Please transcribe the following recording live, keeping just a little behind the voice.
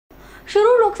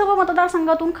शिरूर लोकसभा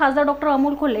मतदारसंघातून खासदार डॉक्टर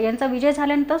अमोल कोल्हे यांचा विजय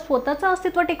झाल्यानंतर स्वतःचं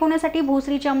अस्तित्व टिकवण्यासाठी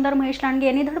भोसरीचे आमदार महेश लांडगे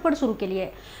यांनी धडपड सुरू केली आहे।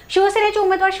 शिवसेनेचे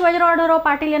उमेदवार शिवाजीराव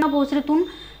पाटील यांना भोसरीतून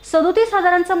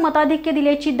 37,000चं मताधिक्य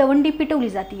दिल्याची दवंडी पिटवली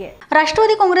जाते।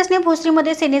 राष्ट्रवादी काँग्रेसने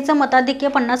भोसरीमध्ये सेनेचं मताधिक्य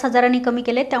 50,000नी कमी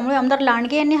केले, त्यामुळे आमदार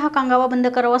लांडगे यांनी हा कांगावा बंद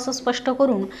करावा असं स्पष्ट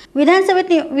करून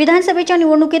विधानसभेच्या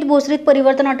निवडणुकीत भोसरीत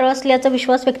परिवर्तन अटळ असल्याचा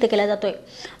विश्वास व्यक्त केला जातोय।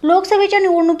 लोकसभेच्या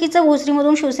निवडणुकीचं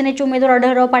भोसरीमधून शिवसेनेचे उमेदवार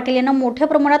आढळराव पाटील यांना मोठ्या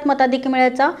प्रमाणात मताधिक्य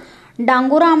मिळाल्याचा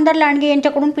डांगोरा आमदार लांडगे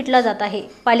यांच्याकडून पिटला जात आहे।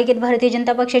 पालिकेत भारतीय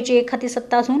जनता पक्षाची एक हाती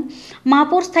सत्ता असून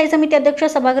महापौर स्थायी समिती अध्यक्ष,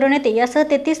 सभागृह नेते यासह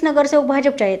 33 नगरसेवक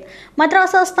भाजपचे आहेत। मात्र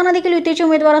असं असताना देखील युतीचे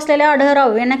उमेदवार असलेल्या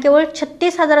आढळराव यांना केवळ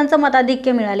 36,000चं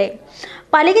मताधिक्य मिळाले।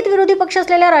 पालिकेत विरोधी पक्ष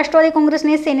असलेल्या राष्ट्रवादी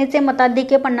काँग्रेसने सेनेचे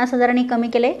मताधिक्य 50,000नी कमी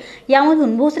केले।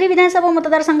 यामधून भोसरी विधानसभा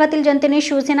मतदारसंघातील जनतेने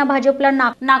शिवसेना भाजपला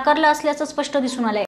नाकारलं असल्याचं स्पष्ट दिसून आलंय।